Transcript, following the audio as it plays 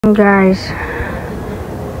Guys,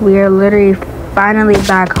 we are literally finally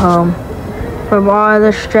back home from all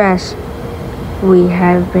the stress we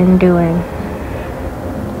have been doing.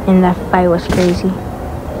 And that fight was crazy.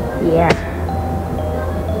 Yeah.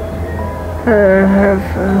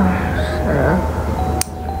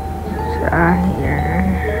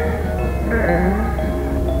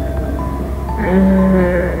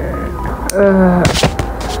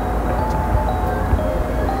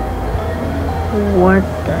 What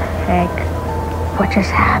the heck? What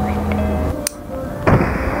just happened?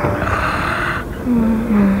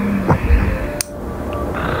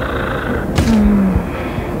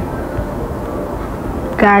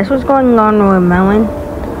 Guys, what's going on with Melon?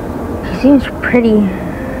 He seems pretty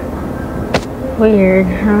weird.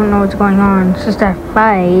 I don't know what's going on. It's just that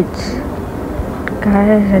fight.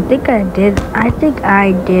 Guys, I think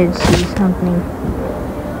I did see something.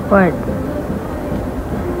 But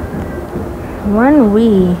when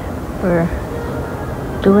we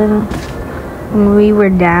were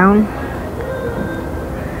down,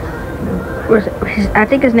 I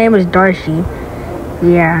think his name was Darcy.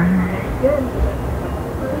 Yeah.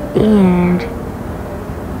 And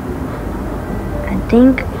I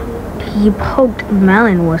think he poked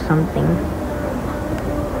Melon with something.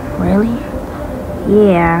 Really?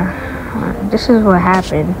 Yeah. This is what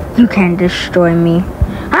happened. You can't destroy me.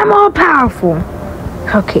 I'm all powerful.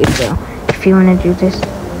 Okay, Phil. If you want to do this,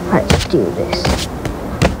 let's do this.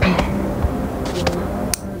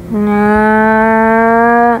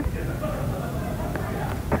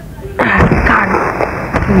 Got it.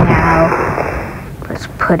 Now, let's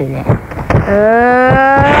put it in.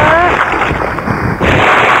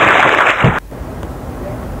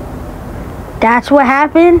 That's what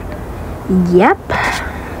happened? Yep.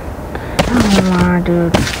 Oh,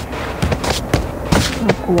 dude.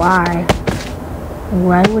 Like, why?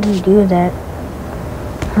 Why would he do that?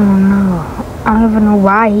 I don't know. I don't even know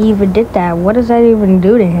why he even did that. What does that even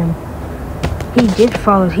do to him? He did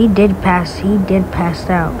fall. He did pass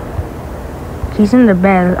out. He's in the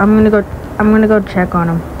bed. I'm gonna go check on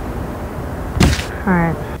him.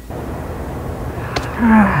 Alright.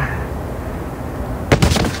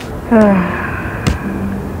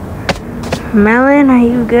 Melon, are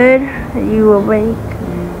you good? Are you awake?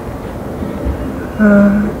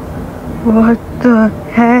 What the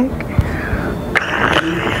heck?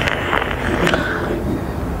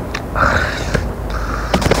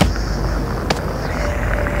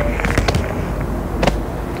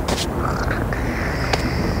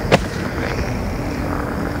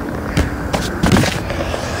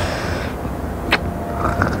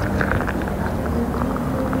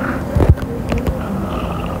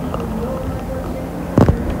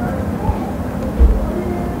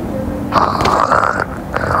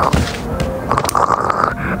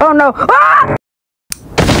 Oh no! Ah!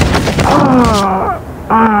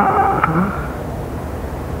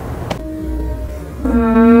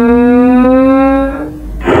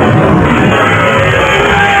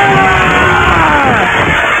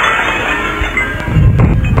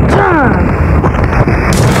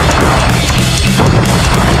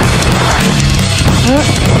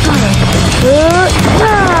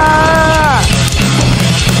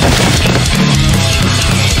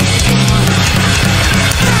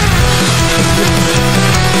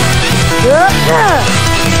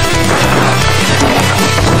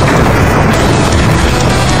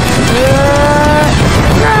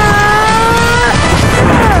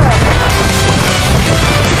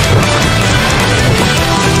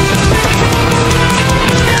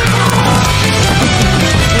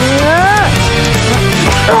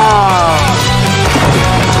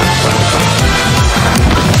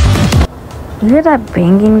 You hear that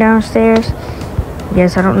banging downstairs?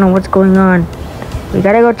 Yes, I don't know what's going on. We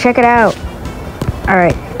gotta go check it out.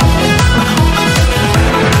 Alright.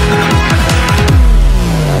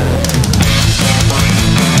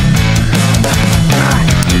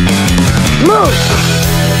 Move!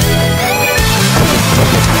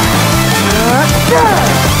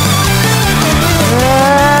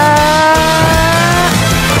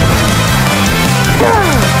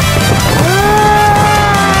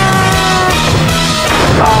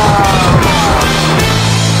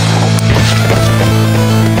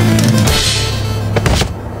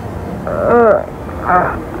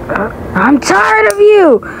 I'm tired of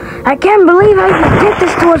you! I can't believe how you did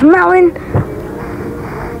this to us, Melon!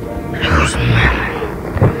 Use Melon.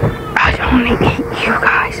 I only eat you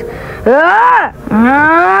guys.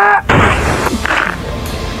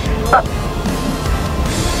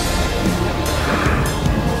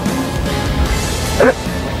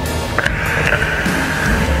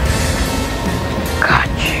 Got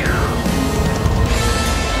you.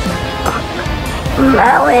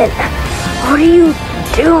 Melon, what are you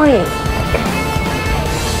doing?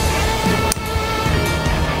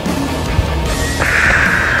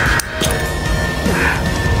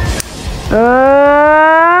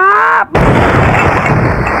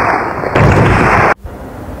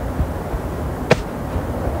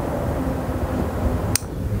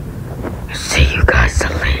 See you guys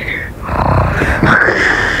later.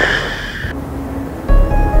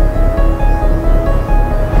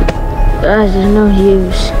 Guys, there's no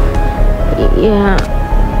use. Yeah,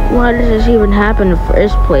 why does this even happen in the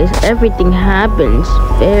first place? Everything happens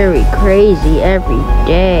very crazy every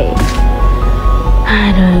day.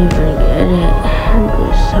 I don't even get it.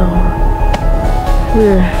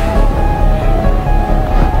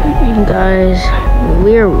 Guys,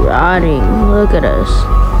 we're rotting. Look at us.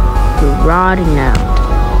 We're rotting now.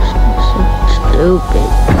 So stupid.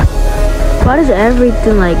 Why does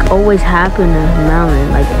everything like always happen to Melon?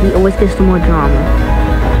 Like he always gets the more drama.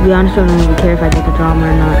 To be honest, I don't even care if I get the drama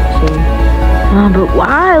or not. See? But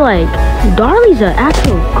why? Like Darley's an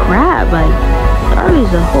actual crab. Like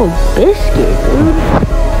Darley's a whole biscuit, dude.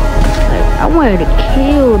 Like I wanted to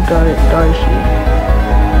kill Darcy.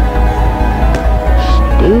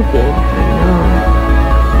 Stupid.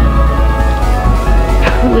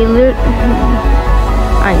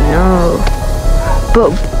 I know. But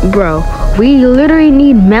bro, we literally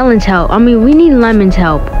need Melon's help. I mean, we need Lemon's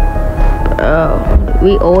help. Bro,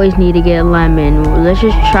 we always need to get Lemon. Let's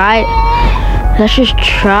just try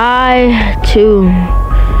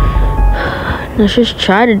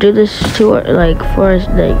to do this to her, like for us.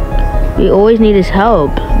 Like we always need his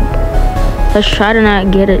help. Let's try to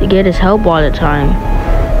not get his help all the time.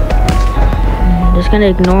 That's gonna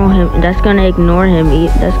ignore him. That's gonna ignore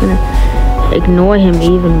him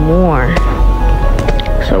even more.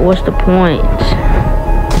 So what's the point?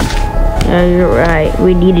 Yeah, you're right.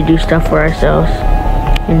 We need to do stuff for ourselves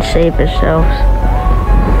and save ourselves.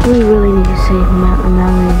 We really need to save Melon.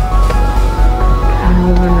 I don't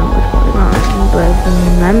even know what's going on, but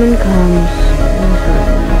when Lemon comes,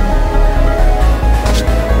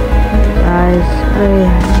 guys,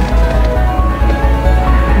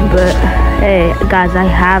 but hey, guys, I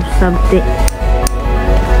have something.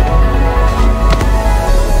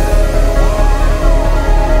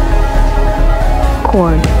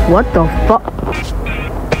 Corn, what the fuck?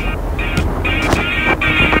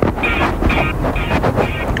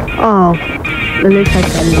 Oh, it looks like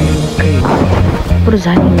that is what does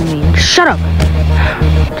that even mean? Shut up!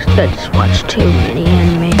 I just watched too many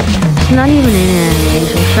anime. It's not even an anime,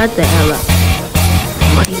 so shut the hell up.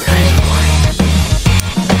 What do you guys want?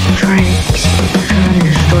 I'm trying to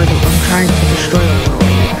destroy the world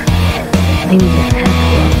here. Leave me the heck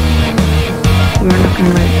alone. We're not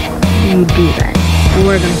gonna let you do that.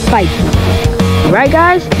 We're gonna fight you. Right,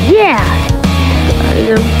 guys? Yeah! Guys,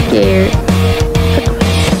 I'm scared.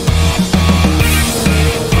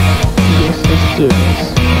 Yes, let's do this.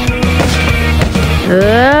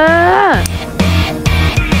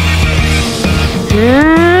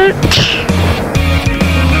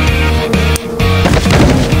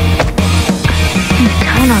 You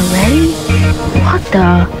done already? What the?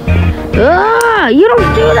 You don't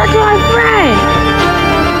do that to my friend!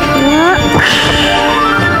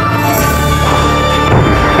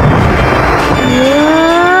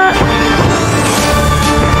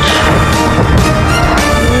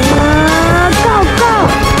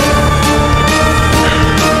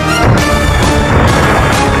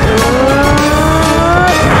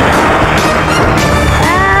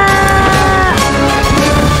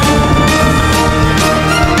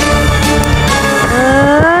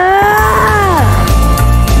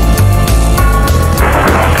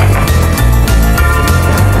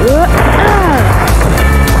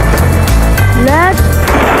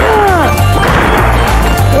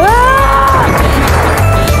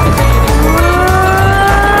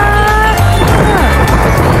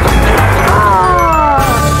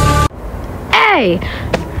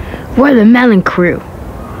 We're the Melon Crew.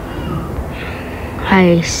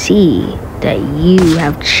 I see that you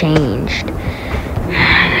have changed.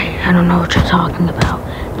 I don't know what you're talking about.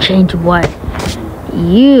 Change what?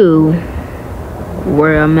 You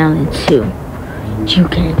were a melon too. You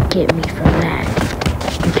can't get me from that.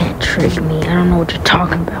 You can't trick me. I don't know what you're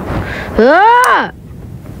talking about. Ah!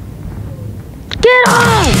 Get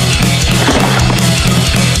on!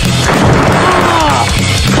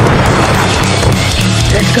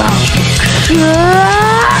 Let's go.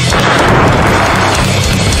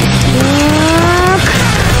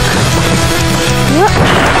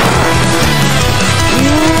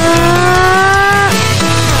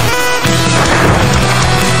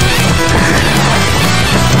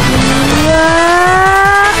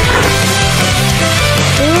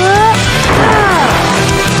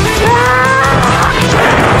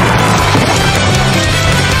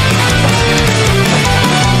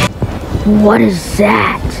 What is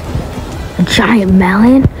that? A giant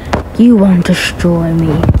melon? You won't destroy me.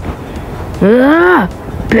 Ah!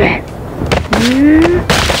 Bet.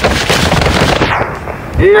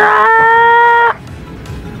 No!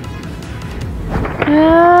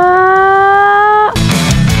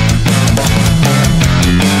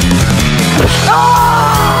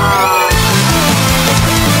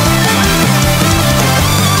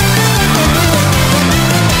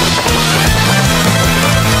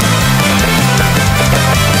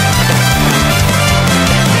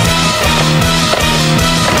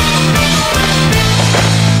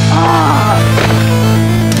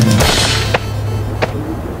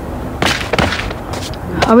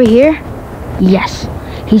 Are we here? Yes.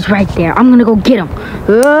 He's right there. I'm gonna go get him.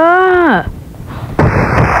 Ah!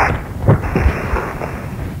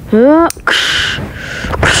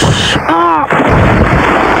 Ah!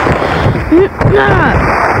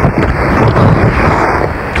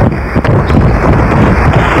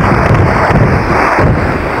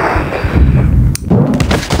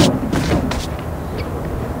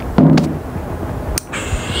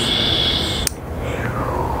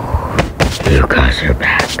 You guys are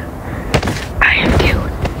back. I have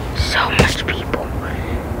killed so much people.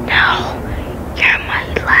 Now, you're my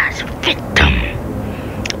last victim.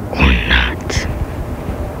 Or not.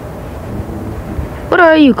 What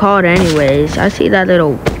are you called anyways? I see that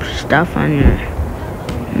little stuff on your...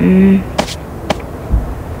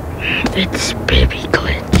 It's Baby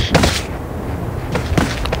Glitch.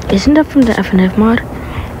 Isn't that from the FNF mod?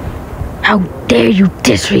 How dare you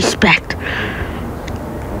disrespect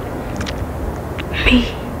me?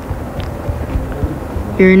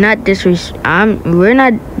 You're not we're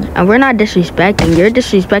not disrespecting. You're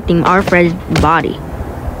disrespecting our friend's body.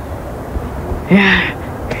 Yeah.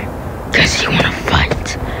 Cause you wanna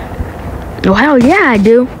fight. Oh hell yeah I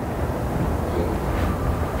do.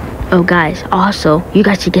 Oh guys, also you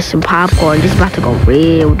guys should get some popcorn. This is about to go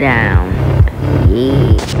real down.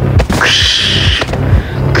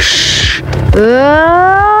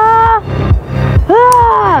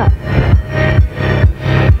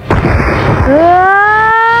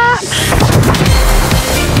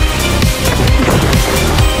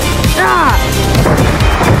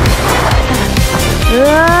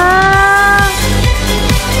 Yeah.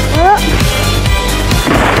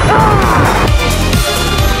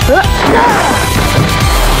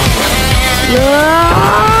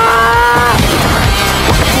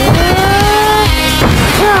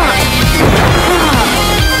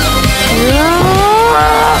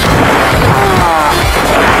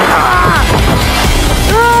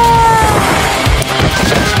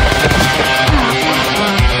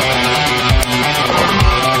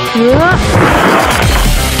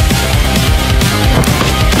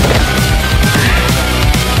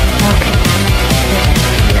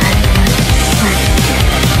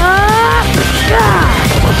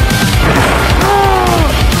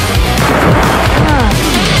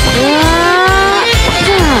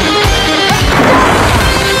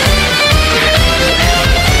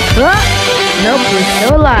 Nope, you're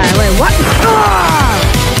still alive. Wait, what?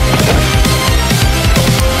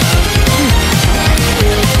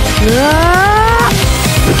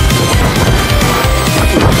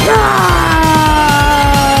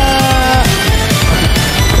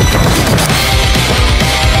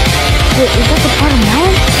 Wait, is that the part of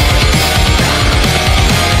melon?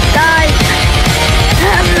 Guys!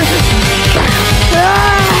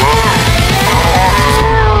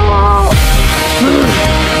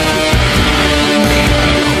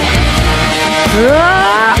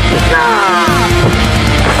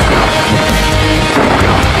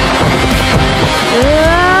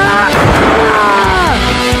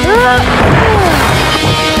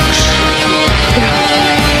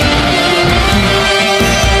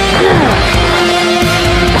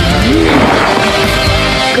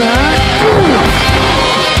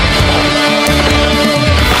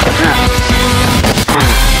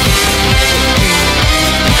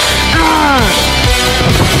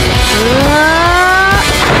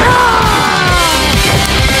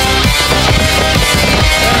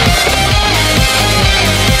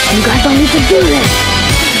 You guys don't need to do this.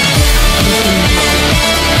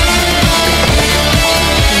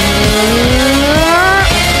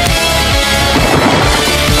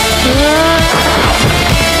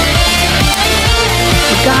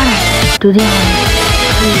 You gotta do this.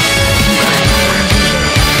 Please.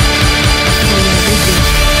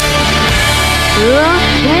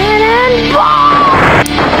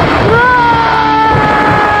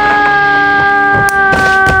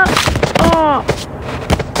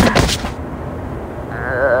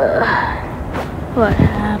 What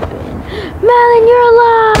happened? Melon, you're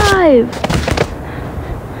alive!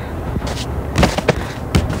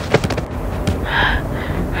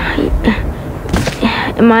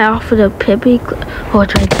 Am I off of the Pippi? Oh,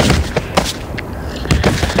 it's right there.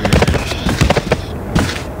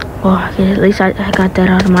 Oh, okay, at least I got that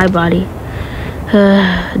out of my body.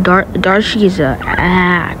 Darcy is a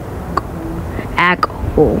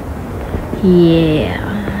asshole.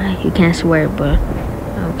 Yeah, you can't swear, but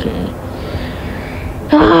okay.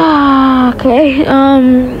 Okay.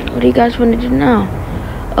 What do you guys want to do now?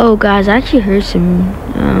 Oh, guys, I actually heard some.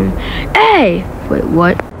 Hey, wait,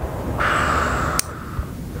 what?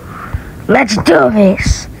 Let's do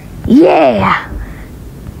this. Yeah.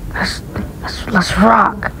 Let's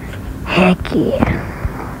rock. Heck yeah.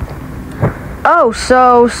 Oh,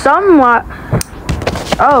 so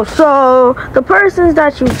the persons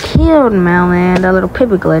that you killed, Melon, that little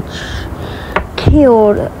Pippi glitch,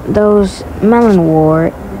 killed those Melon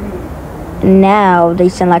War. Now they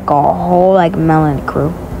send like a whole like Melon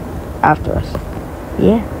crew after us.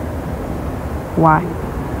 Yeah. Why?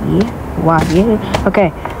 Yeah. Why? Yeah.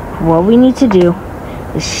 Okay. What we need to do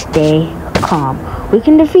is stay calm. We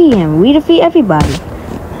can defeat him. We defeat everybody.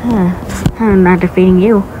 I'm not defeating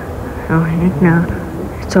you. Oh, heck no.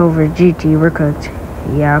 It's over. GG. We're cooked.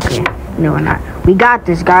 Yeah, okay. No, we're not. We got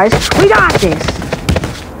this, guys. We got this.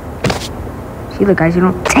 See, look, guys, you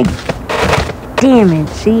don't take damage.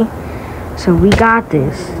 See? So we got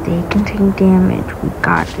this. They can take damage. We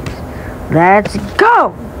got this. Let's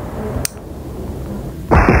go.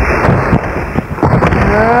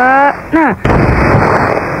 Let's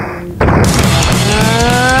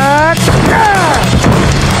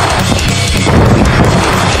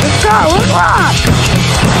go. Let's rock.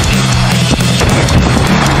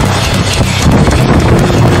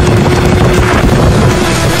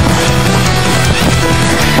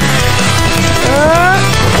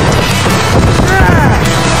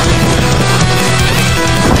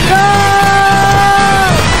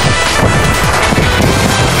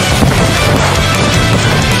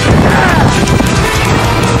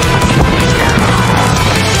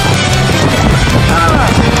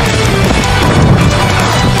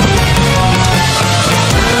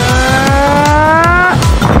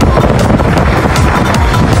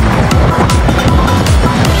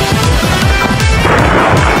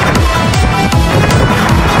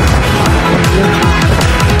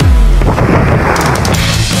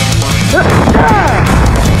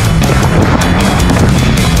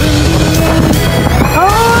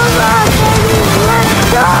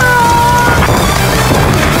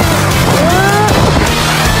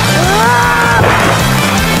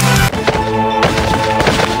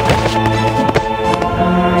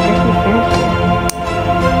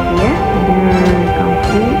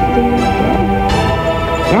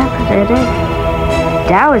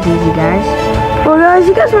 That was easy, guys. Well, guys,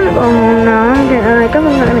 you guys want to go home now? I'm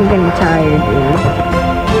getting tired, dude.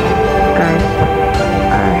 Guys,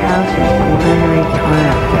 our house is literally torn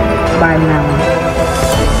up by Melon.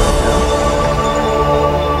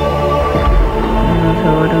 So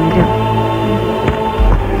what do we do?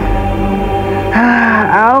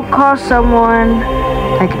 I'll call someone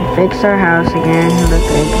that can fix our house again. Look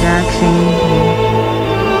the exact same thing.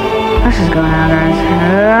 Let's just go now,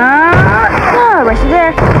 guys.